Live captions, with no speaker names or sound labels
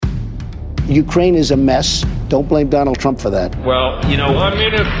Ukraine is a mess. Don't blame Donald Trump for that. Well, 1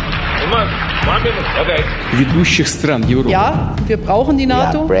 minute. 1 minute. Okay. Ведущих стран Европы. Ja, wir brauchen die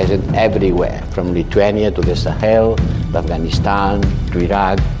NATO. We are present everywhere, from Lithuania to the Sahel, to Afghanistan, to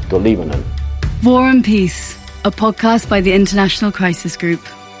Iraq, to Lebanon. War and Peace, a podcast by the International Crisis Group.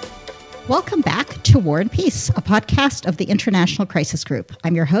 Welcome back to War and Peace, a podcast of the International Crisis Group.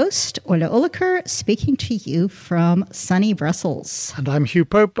 I'm your host, Ola Oliker, speaking to you from sunny Brussels. And I'm Hugh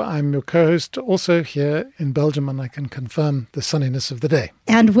Pope. I'm your co-host, also here in Belgium, and I can confirm the sunniness of the day.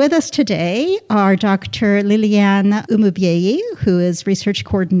 And with us today are Dr. Liliane Umubiayi, who is research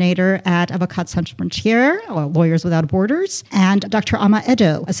coordinator at Avocats Sans Frontières, or Lawyers Without Borders, and Dr. Ama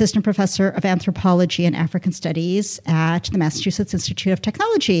Edo, assistant professor of anthropology and African studies at the Massachusetts Institute of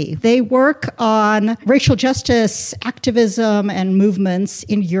Technology. They work on racial justice activism and movements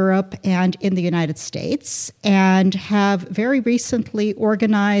in Europe and in the United States, and have very recently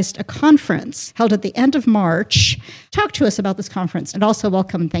organized a conference held at the end of March. Talk to us about this conference, and also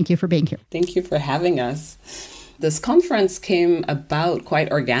welcome and thank you for being here. Thank you for having us. This conference came about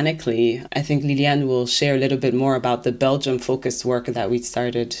quite organically. I think Liliane will share a little bit more about the Belgium-focused work that we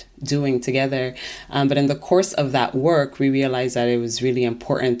started doing together. But in the course of that work, we realized that it was really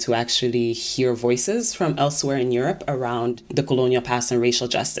important to actually hear voices from elsewhere in Europe around the colonial past and racial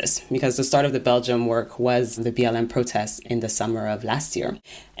justice, because the start of the Belgium work was the BLM protests in the summer of last year.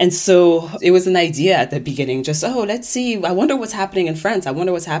 And so it was an idea at the beginning, just, let's see, I wonder what's happening in France. I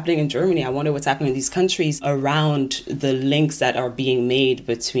wonder what's happening in Germany. I wonder what's happening in these countries around the links that are being made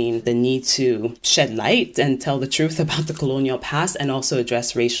between the need to shed light and tell the truth about the colonial past and also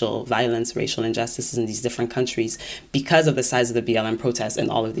address racial violence, racial injustices in these different countries because of the size of the BLM protests in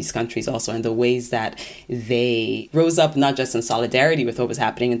all of these countries also, and the ways that they rose up not just in solidarity with what was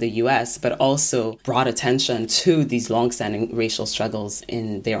happening in the US, but also brought attention to these longstanding racial struggles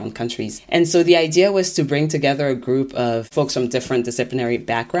in their own countries. And so the idea was to bring together a group of folks from different disciplinary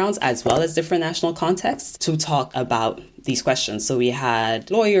backgrounds as well as different national contexts to talk about these questions. So we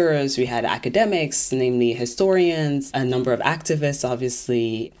had lawyers, we had academics, namely historians, a number of activists,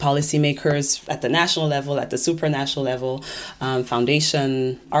 obviously policymakers at the national level, at the supranational level,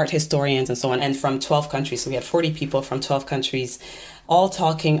 foundation, art historians, and so on, and from 12 countries. So we had 40 people from 12 countries, all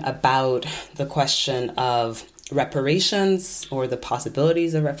talking about the question of reparations or the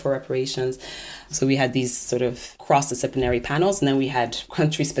possibilities for reparations. So we had these sort of cross-disciplinary panels, and then we had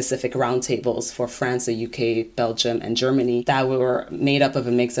country-specific roundtables for France, the UK, Belgium, and Germany that were made up of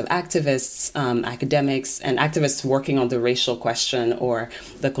a mix of activists, academics, and activists working on the racial question or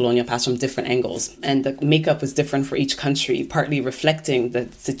the colonial past from different angles. And the makeup was different for each country, partly reflecting the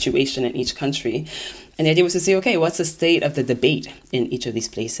situation in each country. And the idea was to say, okay, what's the state of the debate in each of these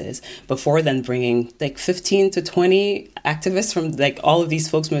places before then bringing 15 to 20 activists from all of these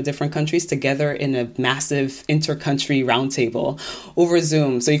folks from the different countries together in a massive inter-country roundtable over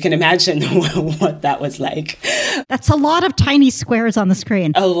Zoom. So you can imagine what that was like. That's a lot of tiny squares on the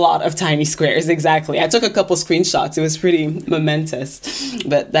screen. A lot of tiny squares, exactly. I took a couple screenshots. It was pretty momentous,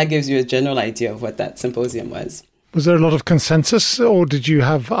 but that gives you a general idea of what that symposium was. Was there a lot of consensus, or did you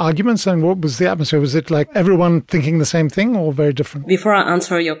have arguments? And what was the atmosphere? Was it like everyone thinking the same thing or very different? Before I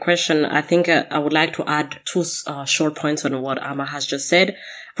answer your question, I think I would like to add two short points on what Ama has just said.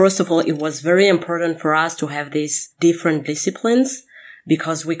 First of all, it was very important for us to have these different disciplines,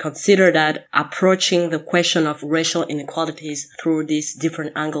 because we consider that approaching the question of racial inequalities through these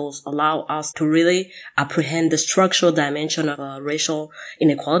different angles allow us to really apprehend the structural dimension of racial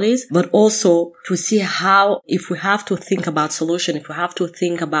inequalities, but also to see how, if we have to think about solution, if we have to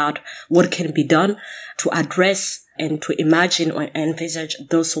think about what can be done to address and to imagine or envisage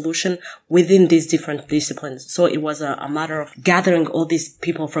those solutions within these different disciplines. So it was a matter of gathering all these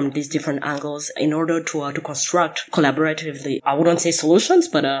people from these different angles in order to construct collaboratively, I wouldn't say solutions,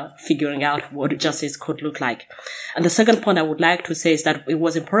 but figuring out what justice could look like. And the second point I would like to say is that it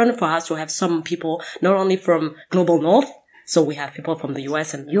was important for us to have some people not only from Global North, so we have people from the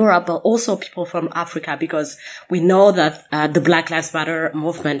US and Europe, but also people from Africa, because we know that the Black Lives Matter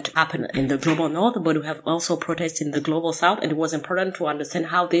movement happened in the Global North, but we have also protests in the Global South. And it was important to understand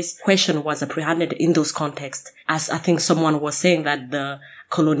how this question was apprehended in those contexts. As I think someone was saying that the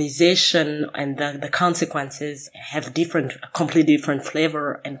colonization and the consequences have completely different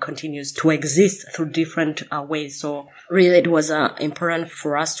flavor and continues to exist through different ways. So really it was important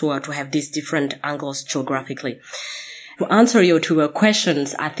for us to have these different angles geographically. To answer your two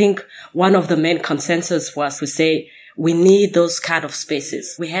questions, I think one of the main consensus was to say we need those kind of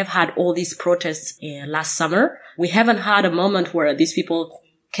spaces. We have had all these protests last summer. We haven't had a moment where these people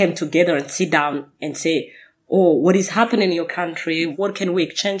came together and sit down and say, or what is happening in your country? What can we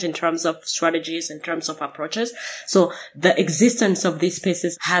exchange in terms of strategies, in terms of approaches? So the existence of these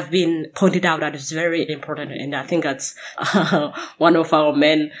spaces have been pointed out that is very important. And I think that's one of our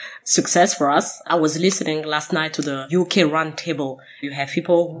main success for us. I was listening last night to the UK roundtable. You have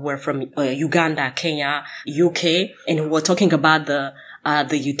people who were from Uganda, Kenya, UK, and who were talking about the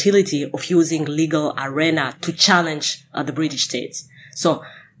utility of using legal arena to challenge the British states. So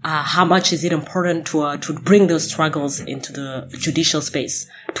how much is it important to bring those struggles into the judicial space?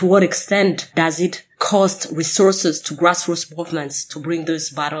 To what extent does it cost resources to grassroots movements to bring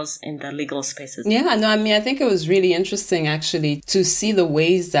those battles in the legal spaces? Yeah, no, I mean, I think it was really interesting actually to see the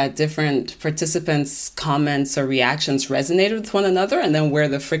ways that different participants' comments or reactions resonated with one another and then where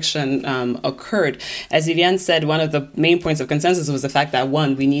the friction occurred. As Liliane said, one of the main points of consensus was the fact that,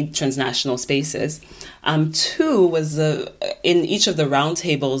 one, we need transnational spaces. Two was in each of the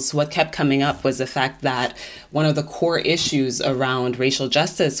roundtables, what kept coming up was the fact that one of the core issues around racial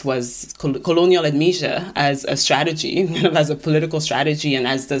justice was colonial amnesia as a strategy, as a political strategy, and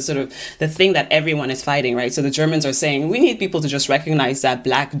as the sort of the thing that everyone is fighting, right? So the Germans are saying, we need people to just recognize that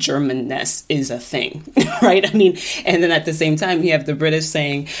Black Germanness is a thing, right? I mean, and then at the same time, you have the British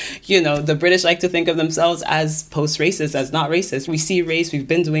saying, the British like to think of themselves as post-racist, as not racist. We see race, we've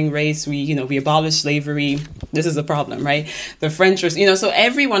been doing race, we abolished slavery. This is a problem, right? The French are, so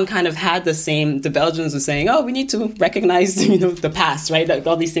everyone kind of had the same, the Belgians were saying, oh, we need to recognize, the past, right? Like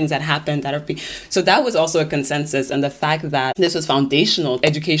all these things that happened that are, so that was also a consensus. And the fact that this was foundational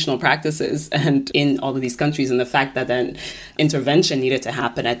educational practices and in all of these countries, and the fact that then intervention needed to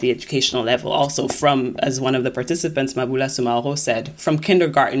happen at the educational level, also from, as one of the participants, Mabula Soumaoro said, from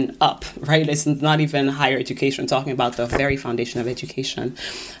kindergarten up, right? It's not even higher education, talking about the very foundation of education.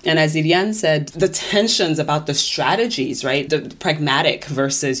 And as Liliane said, the tensions about the strategies, right? The pragmatic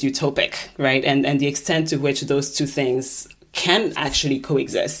versus utopic, right? And the extent to which those two things can actually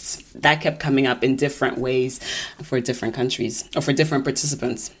coexist. That kept coming up in different ways for different countries or for different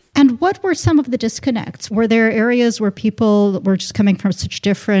participants. And what were some of the disconnects? Were there areas where people were just coming from such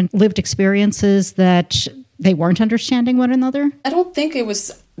different lived experiences that they weren't understanding one another? I don't think it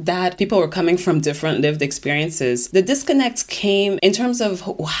was that people were coming from different lived experiences. The disconnects came in terms of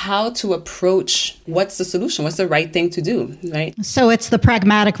how to approach what's the solution, what's the right thing to do, right? So it's the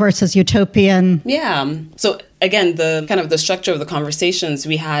pragmatic versus utopian. Yeah. So again, the kind of the structure of the conversations,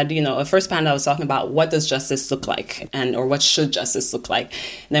 we had, a first panel I was talking about what does justice look like or what should justice look like.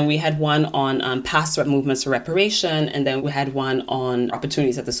 And then we had one on past movements for reparation. And then we had one on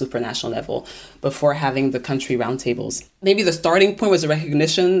opportunities at the supranational level before having the country roundtables. Maybe the starting point was a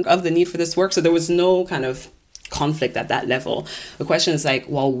recognition of the need for this work. So there was no kind of conflict at that level. The question is like,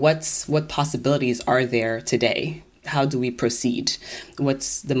 well, what possibilities are there today? How do we proceed?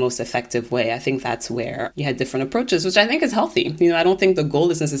 What's the most effective way? I think that's where you had different approaches, which I think is healthy. I don't think the goal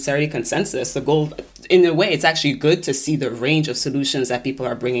is necessarily consensus. The goal, in a way, it's actually good to see the range of solutions that people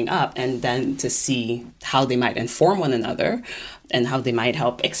are bringing up and then to see how they might inform one another and how they might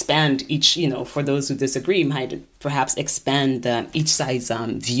help expand each, for those who disagree, might perhaps expand each side's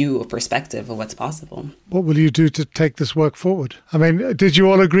view or perspective of what's possible. What will you do to take this work forward? I mean, did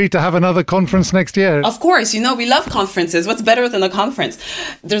you all agree to have another conference next year? Of course, we love conferences. What's better than a conference?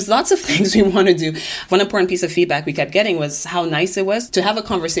 There's lots of things we want to do. One important piece of feedback we kept getting was how nice it was to have a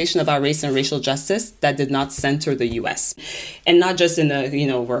conversation about race and racial justice that did not center the U.S. And not just in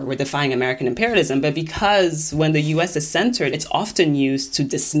the, we're defying American imperialism, but because when the U.S. is centered, it's often used to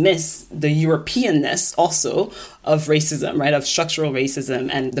dismiss the Europeanness also of racism, right, of structural racism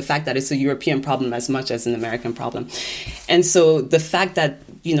and the fact that it's a European problem as much as an American problem. And so the fact that,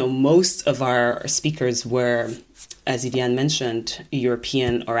 most of our speakers were, as Liliane mentioned,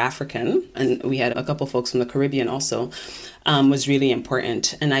 European or African, and we had a couple folks from the Caribbean also, was really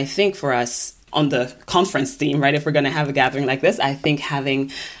important. And I think for us, on the conference theme, right, if we're going to have a gathering like this, I think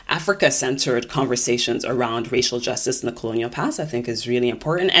having Africa-centered conversations around racial justice in the colonial past, I think is really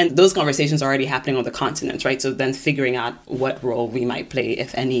important. And those conversations are already happening on the continent, right? So then figuring out what role we might play,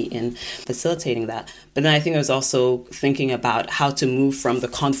 if any, in facilitating that. But then I think it was also thinking about how to move from the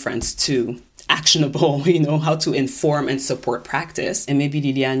conference to actionable, how to inform and support practice. And maybe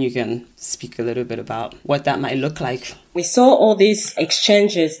Liliane, you can speak a little bit about what that might look like. We saw all these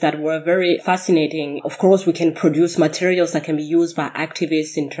exchanges that were very fascinating. Of course, we can produce materials that can be used by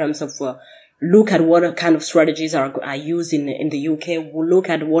activists in terms of look at what kind of strategies are used in the UK. We'll look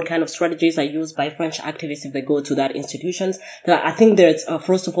at what kind of strategies are used by French activists if they go to that institutions. I think there's,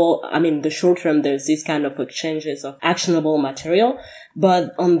 first of all, the short term, there's this kind of exchanges of actionable material.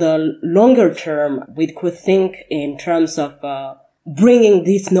 But on the longer term, we could think in terms of bringing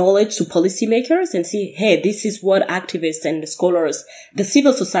this knowledge to policymakers and see, hey, this is what activists and the scholars, the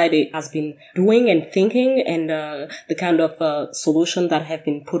civil society has been doing and thinking, and the kind of solution that have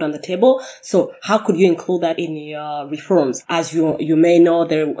been put on the table. So how could you include that in your reforms? As you may know,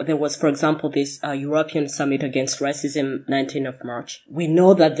 there was, for example, this European Summit Against Racism, 19th of March. We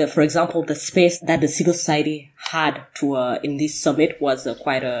know that, for example, the space that the civil society had to in this summit was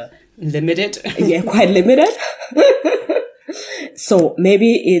quite limited. Yeah, quite limited. So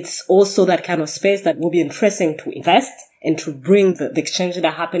maybe it's also that kind of space that will be interesting to invest and to bring the exchange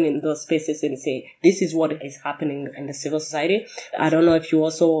that happen in those spaces and say, this is what is happening in the civil society. I don't know if you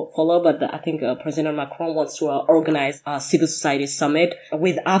also follow, but I think President Macron wants to organize a civil society summit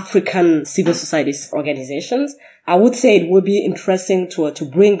with African civil society organizations. I would say it would be interesting to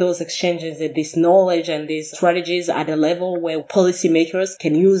bring those exchanges and this knowledge and these strategies at a level where policymakers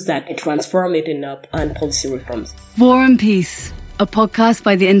can use that and transform it in policy reforms. War and Peace, a podcast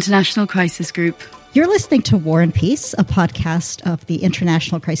by the International Crisis Group. You're listening to War and Peace, a podcast of the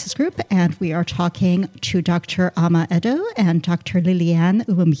International Crisis Group, and we are talking to Dr. Ama Edo and Dr. Liliane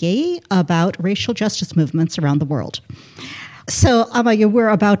Umumbye about racial justice movements around the world. So, Ama, you were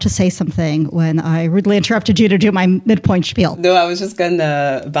about to say something when I rudely interrupted you to do my midpoint spiel. No, I was just going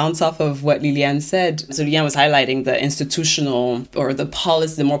to bounce off of what Liliane said. So Liliane was highlighting the institutional or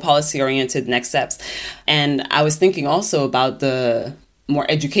the more policy-oriented next steps. And I was thinking also about the more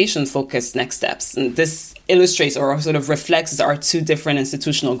education-focused next steps. And this illustrates or sort of reflects our two different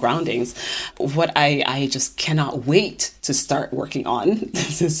institutional groundings. What I just cannot wait to start working on.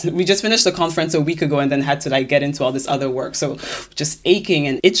 We just finished the conference a week ago and then had to get into all this other work. So just aching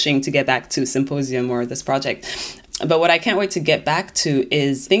and itching to get back to Symposium or this project. But what I can't wait to get back to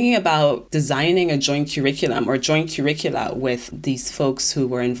is thinking about designing a joint curriculum or joint curricula with these folks who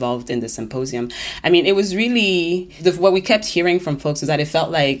were involved in the symposium. I mean, it was really, what we kept hearing from folks is that it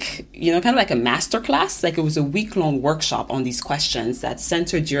felt like, kind of like a masterclass, like it was a week-long workshop on these questions that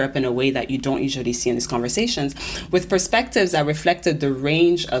centered Europe in a way that you don't usually see in these conversations, with perspectives that reflected the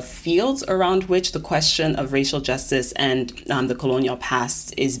range of fields around which the question of racial justice and the colonial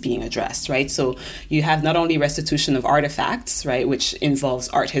past is being addressed, right? So you have not only restitution of artifacts, right, which involves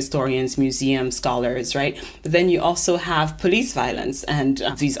art historians, museum scholars, right? But then you also have police violence and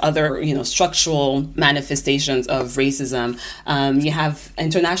these other, structural manifestations of racism. You have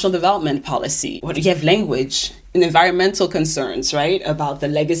international development policy. You have language and environmental concerns, right, about the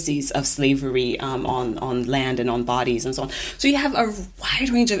legacies of slavery on land and on bodies and so on. So you have a wide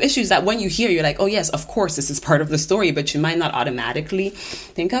range of issues that when you hear, you're like, oh yes, of course, this is part of the story, but you might not automatically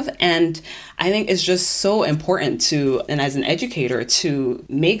think of. And I think it's just so important to, and as an educator, to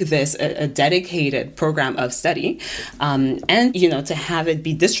make this a dedicated program of study and, to have it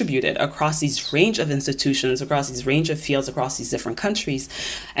be distributed across these range of institutions, across these range of fields, across these different countries.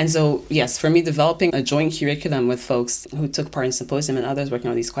 And so, yes, for me, developing a joint curriculum with folks who took part in Symposium and others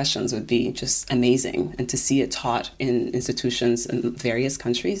working on these questions would be just amazing. And to see it taught in institutions in various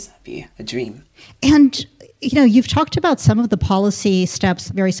countries would be a dream. And you've talked about some of the policy steps,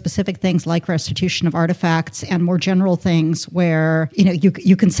 very specific things like restitution of artifacts and more general things where,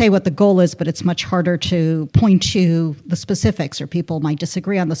 you can say what the goal is, but it's much harder to point to the specifics, or people might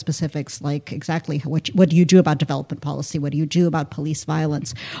disagree on the specifics, like exactly what do you do about development policy? What do you do about police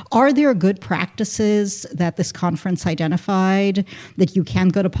violence? Are there good practices that this conference identified that you can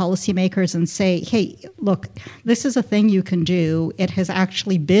go to policymakers and say, hey, look, this is a thing you can do. It has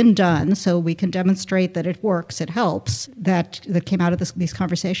actually been done, so we can demonstrate that it works, it helps, that came out of these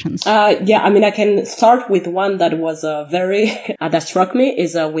conversations? I can start with one that was very, that struck me,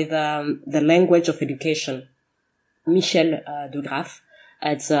 is with the language of education. Michel Dugraff,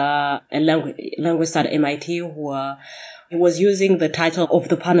 it's a linguist at MIT who he was using the title of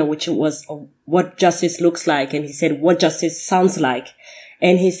the panel, which was What Justice Looks Like, and he said, what justice sounds like.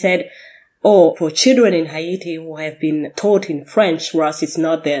 And he said, for children in Haiti who have been taught in French, whereas it's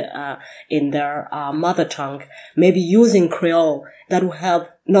not in their mother tongue, maybe using Creole, that will help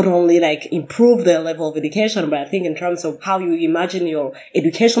not only improve their level of education, but I think in terms of how you imagine your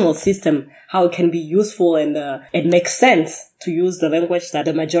educational system, how it can be useful and it makes sense to use the language that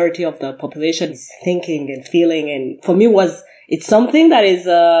the majority of the population is thinking and feeling. And for me it's something that is,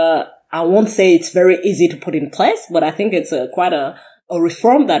 I won't say it's very easy to put in place, but I think it's quite a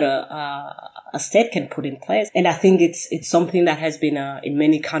reform that a state can put in place. And I think it's something that has been in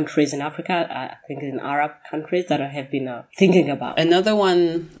many countries in Africa, I think in Arab countries, that I have been thinking about. Another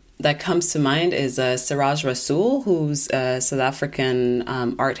one that comes to mind is Siraj Rasool, who's a South African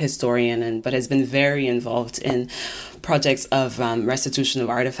art historian, but has been very involved in projects of restitution of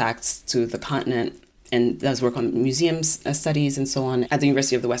artifacts to the continent. and does work on museums studies and so on at the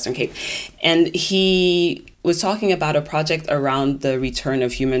University of the Western Cape. And he was talking about a project around the return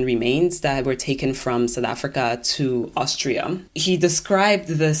of human remains that were taken from South Africa to Austria. He described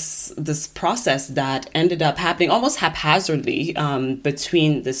this process that ended up happening almost haphazardly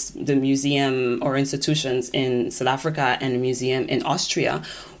between the museum or institutions in South Africa and a museum in Austria,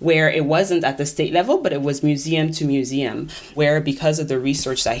 where it wasn't at the state level, but it was museum to museum, where because of the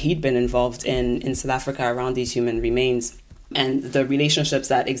research that he'd been involved in South Africa around these human remains, and the relationships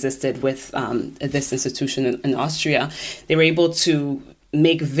that existed with this institution in Austria, they were able to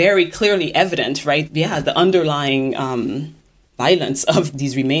make very clearly evident, right? Yeah, the underlying violence of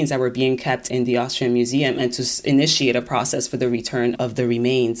these remains that were being kept in the Austrian museum, and to initiate a process for the return of the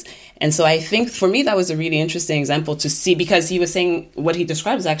remains. And so I think for me, that was a really interesting example to see, because he was saying what he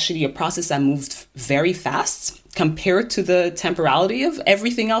described is actually a process that moved very fast compared to the temporality of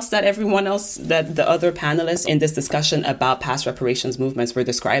everything else that the other panelists in this discussion about past reparations movements were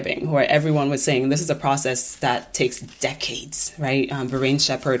describing, where everyone was saying this is a process that takes decades, right? Vervain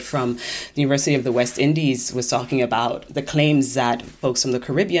Shepherd from the University of the West Indies was talking about the claims that folks from the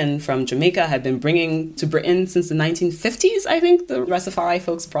Caribbean, from Jamaica, had been bringing to Britain since the 1950s. I think the Rastafari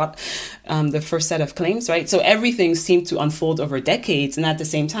folks brought the first set of claims, right? So everything seemed to unfold over decades. And at the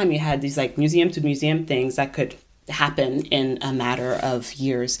same time, you had these like museum to museum things that could happen in a matter of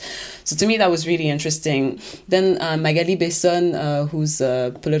years. So to me, that was really interesting. Then Magali Besson, who's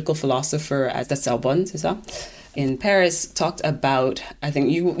a political philosopher at the Sorbonne, c'est ça? In Paris, talked about, I think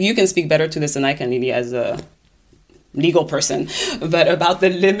you can speak better to this than I can, Lily, as a legal person, but about the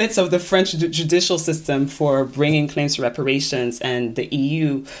limits of the French judicial system for bringing claims to reparations, and the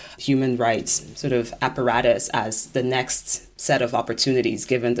EU human rights sort of apparatus as the next set of opportunities,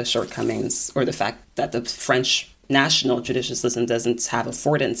 given the shortcomings or the fact that the French national judicial system doesn't have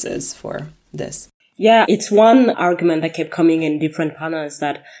affordances for this. Yeah, it's one argument that kept coming in different panels,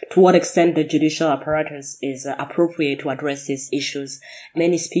 that to what extent the judicial apparatus is appropriate to address these issues.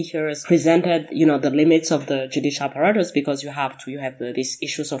 Many speakers presented, the limits of the judicial apparatus, because you have these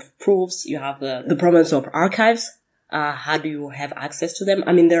issues of proofs, you have the problems of archives. How do you have access to them?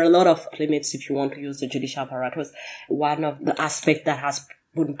 I mean, there are a lot of limits if you want to use the judicial apparatus. One of the aspects that has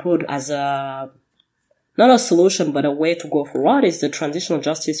been put as not a solution, but a way to go forward is the transitional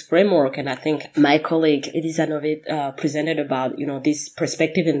justice framework. And I think my colleague Elisa Novit presented about, this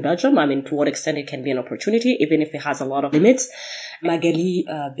perspective in Belgium. I mean, to what extent it can be an opportunity, even if it has a lot of limits. Magali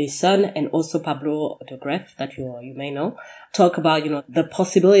Besson and also Pablo de Greff, that you may know, talk about, the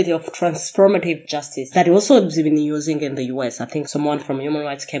possibility of transformative justice that also has been using in the US. I think someone from Human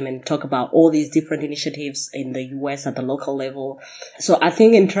Rights came and talked about all these different initiatives in the US at the local level. So I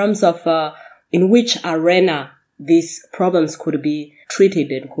think in terms of in which arena these problems could be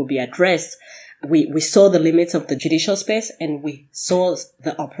treated and could be addressed, we saw the limits of the judicial space, and we saw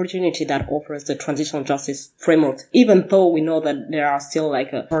the opportunity that offers the transitional justice framework, even though we know that there are still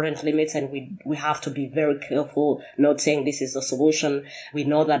current limits, and we have to be very careful not saying this is the solution. We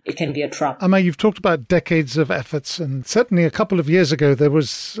know that it can be a trap. Amma, you've talked about decades of efforts, and certainly a couple of years ago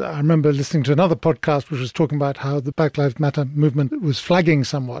I remember listening to another podcast which was talking about how the Black Lives Matter movement was flagging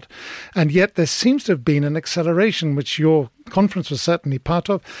somewhat, and yet there seems to have been an acceleration, which your conference was certainly part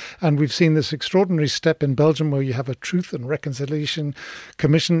of, and we've seen this extraordinary step in Belgium where you have a Truth and Reconciliation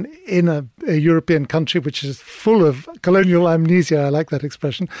Commission in a European country which is full of colonial amnesia. I like that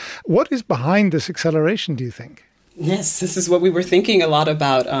expression. What is behind this acceleration, do you think? Yes, this is what we were thinking a lot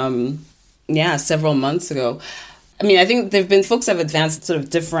about, several months ago. I mean, I think there have been folks that have advanced sort of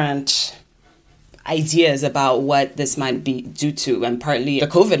different ideas about what this might be due to, and partly the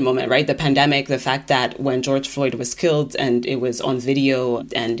COVID moment, right? The pandemic, the fact that when George Floyd was killed and it was on video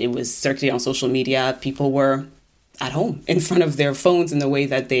and it was circulating on social media, people were at home in front of their phones in the way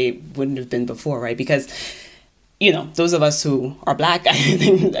that they wouldn't have been before, right? Because those of us who are Black, I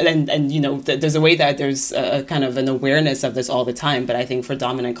think, and there's a way that there's a kind of an awareness of this all the time. But I think for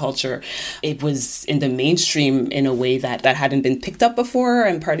dominant culture, it was in the mainstream in a way that hadn't been picked up before,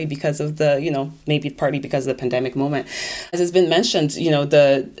 and partly because of partly because of the pandemic moment. As has been mentioned,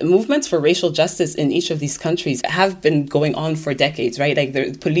 the movements for racial justice in each of these countries have been going on for decades, right? Like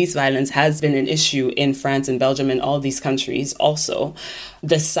the police violence has been an issue in France and Belgium and all these countries also.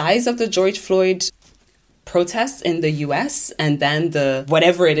 The size of the George Floyd protests in the US, and then the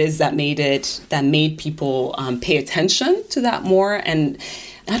whatever it is that made people pay attention to that more. And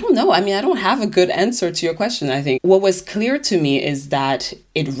I don't know. I mean, I don't have a good answer to your question. I think what was clear to me is that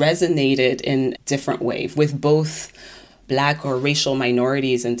it resonated in a different way with both Black or racial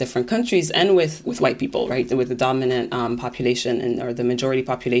minorities in different countries and with white people, right, with the dominant population or the majority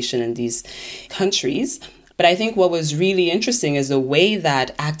population in these countries. But I think what was really interesting is the way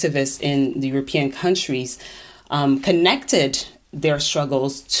that activists in the European countries connected their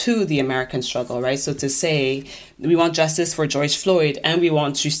struggles to the American struggle, right? So to say, we want justice for George Floyd and we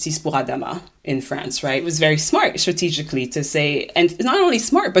want justice pour Adama in France, right? It was very smart strategically to say, and not only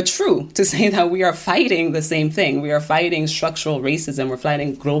smart, but true, to say that we are fighting the same thing. We are fighting structural racism. We're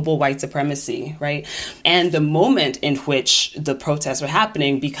fighting global white supremacy, right? And the moment in which the protests were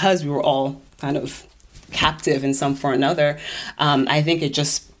happening, because we were all kind of captive in some form or another, I think it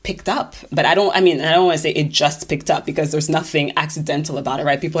just picked up. But I don't want to say it just picked up because there's nothing accidental about it,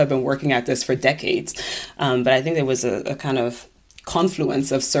 right? People have been working at this for decades. But I think there was a kind of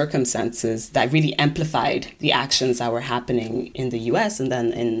confluence of circumstances that really amplified the actions that were happening in the US and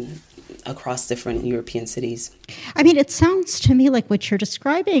then across different European cities. I mean, it sounds to me like what you're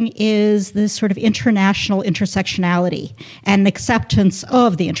describing is this sort of international intersectionality and acceptance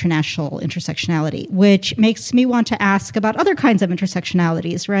of the international intersectionality, which makes me want to ask about other kinds of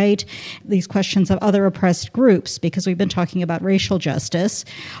intersectionalities, right? These questions of other oppressed groups, because we've been talking about racial justice.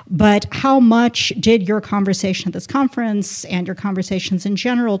 But how much did your conversation at this conference and your conversations in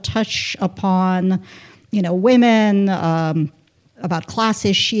general touch upon, women, about class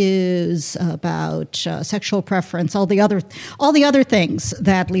issues, about sexual preference, all the other things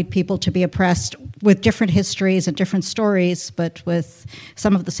that lead people to be oppressed with different histories and different stories, but with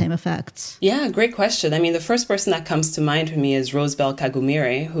some of the same effects? Yeah, great question. I mean, the first person that comes to mind for me is Rosebel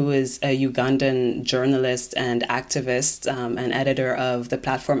Kagumire, who is a Ugandan journalist and activist and editor of the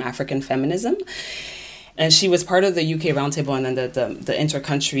platform African Feminism. And she was part of the UK Roundtable and then the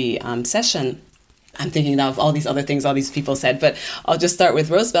inter-country session. I'm thinking now of all these other things all these people said, but I'll just start with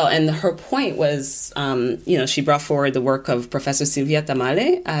Rosebel. And her point was, she brought forward the work of Professor Sylvia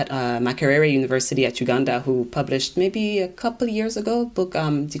Tamale at Makerere University at Uganda, who published maybe a couple of years ago, book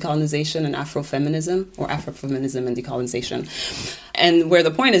Decolonization and Afrofeminism, or Afrofeminism and Decolonization. And where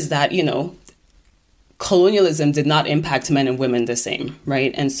the point is that, colonialism did not impact men and women the same,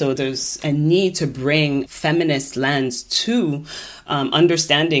 right? And so there's a need to bring feminist lens to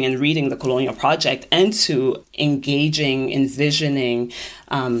understanding and reading the colonial project and to engaging, envisioning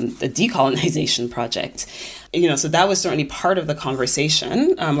the decolonization project. So that was certainly part of the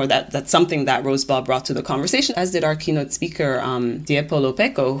conversation, or that's something that Rosebel brought to the conversation, as did our keynote speaker, Diepo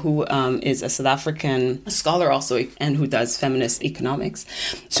Lopeko, who is a South African scholar also, and who does feminist economics,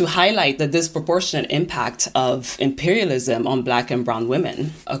 to highlight the disproportionate impact of imperialism on Black and brown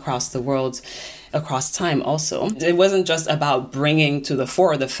women across the world, across time also. It wasn't just about bringing to the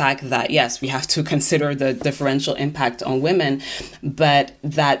fore the fact that, yes, we have to consider the differential impact on women, but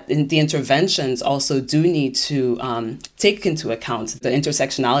that the interventions also do need to take into account the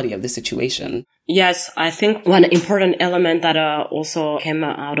intersectionality of the situation. Yes, I think one important element that also came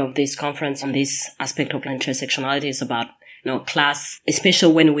out of this conference on this aspect of intersectionality is about class,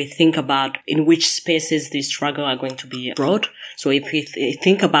 especially when we think about in which spaces this struggle are going to be brought. So if we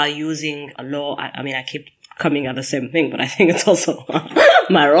think about using a law, I keep coming at the same thing, but I think it's also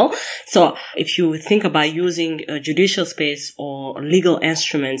my role. So if you think about using a judicial space or legal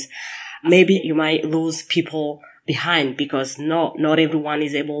instruments, maybe you might lose people behind because not everyone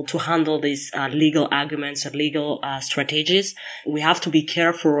is able to handle these legal arguments or legal strategies. We have to be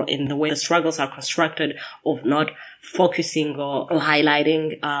careful in the way the struggles are constructed of not focusing or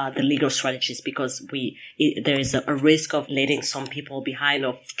highlighting the legal strategies, because there is a risk of letting some people behind,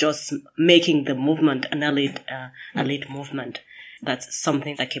 of just making the movement an elite movement. That's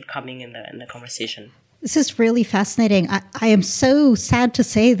something that kept coming in the conversation. This is really fascinating. I am so sad to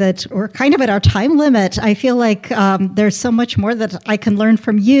say that we're kind of at our time limit. I feel like there's so much more that I can learn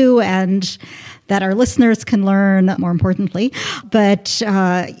from you and that our listeners can learn, more importantly. But,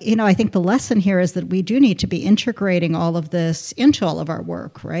 I think the lesson here is that we do need to be integrating all of this into all of our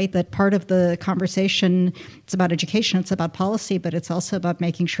work, right? That part of the conversation, it's about education, it's about policy, but it's also about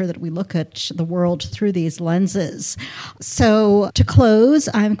making sure that we look at the world through these lenses. So to close,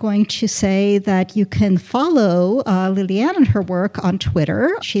 I'm going to say that you can follow Liliane and her work on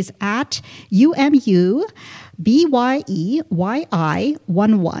Twitter. She's at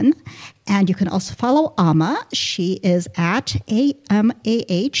UMUBYEYI11. And you can also follow Ama. She is at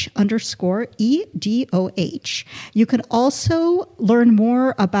AMAH_EDOH. You can also learn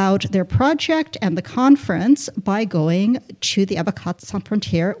more about their project and the conference by going to the Avocats Sans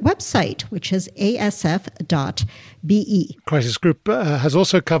Frontières website, which is asf.be. Crisis Group has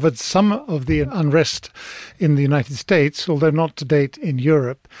also covered some of the unrest in the United States, although not to date in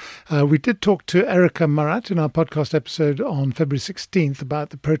Europe. We did talk to Erica Marat in our podcast episode on February 16th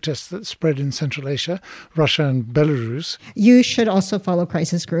about the protests that spread in Central Asia, Russia and Belarus. You should also follow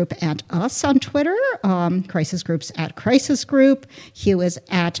Crisis Group and us on Twitter. Crisis Group's at Crisis Group. Hugh is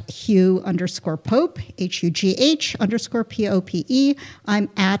at Hugh_Pope, HUGH_POPE. I'm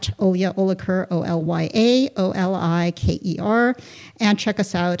at Olya Oliker, OLYA, and check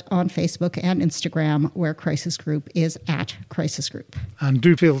us out on Facebook and Instagram, where Crisis Group is at Crisis Group. And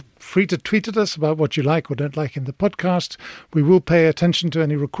do feel free to tweet at us about what you like or don't like in the podcast. We will pay attention to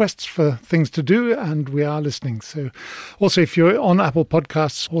any requests for things to do, and we are listening. So also, if you're on Apple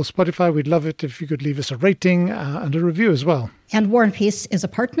Podcasts or Spotify, we'd love it if you could leave us a rating and a review as well. And War and Peace is a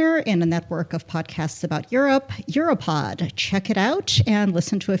partner in a network of podcasts about Europe, Europod. Check it out and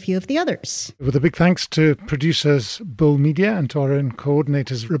listen to a few of the others. With a big thanks to producers Bull Media and to our own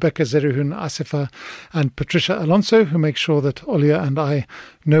coordinators Rebecca Zeruhun Asifa and Patricia Alonso, who make sure that Olya and I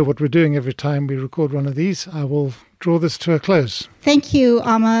know what we're doing every time we record one of these. I will draw this to a close. Thank you,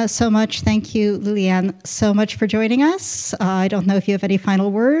 Amma, so much. Thank you, Liliane, so much for joining us. I don't know if you have any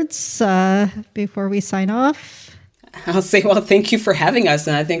final words before we sign off. I'll say, well, thank you for having us.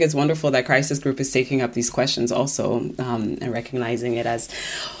 And I think it's wonderful that Crisis Group is taking up these questions also and recognizing it as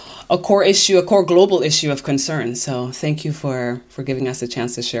a core issue, a core global issue of concern. So thank you for giving us a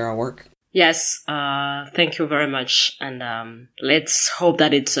chance to share our work. Yes, thank you very much. And let's hope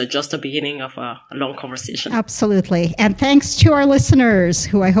that it's just the beginning of a long conversation. Absolutely. And thanks to our listeners,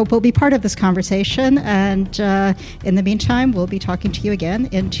 who I hope will be part of this conversation. And in the meantime, we'll be talking to you again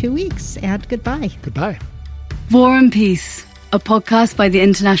in 2 weeks. And goodbye. Goodbye. War and Peace, a podcast by the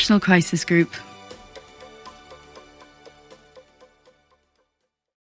International Crisis Group.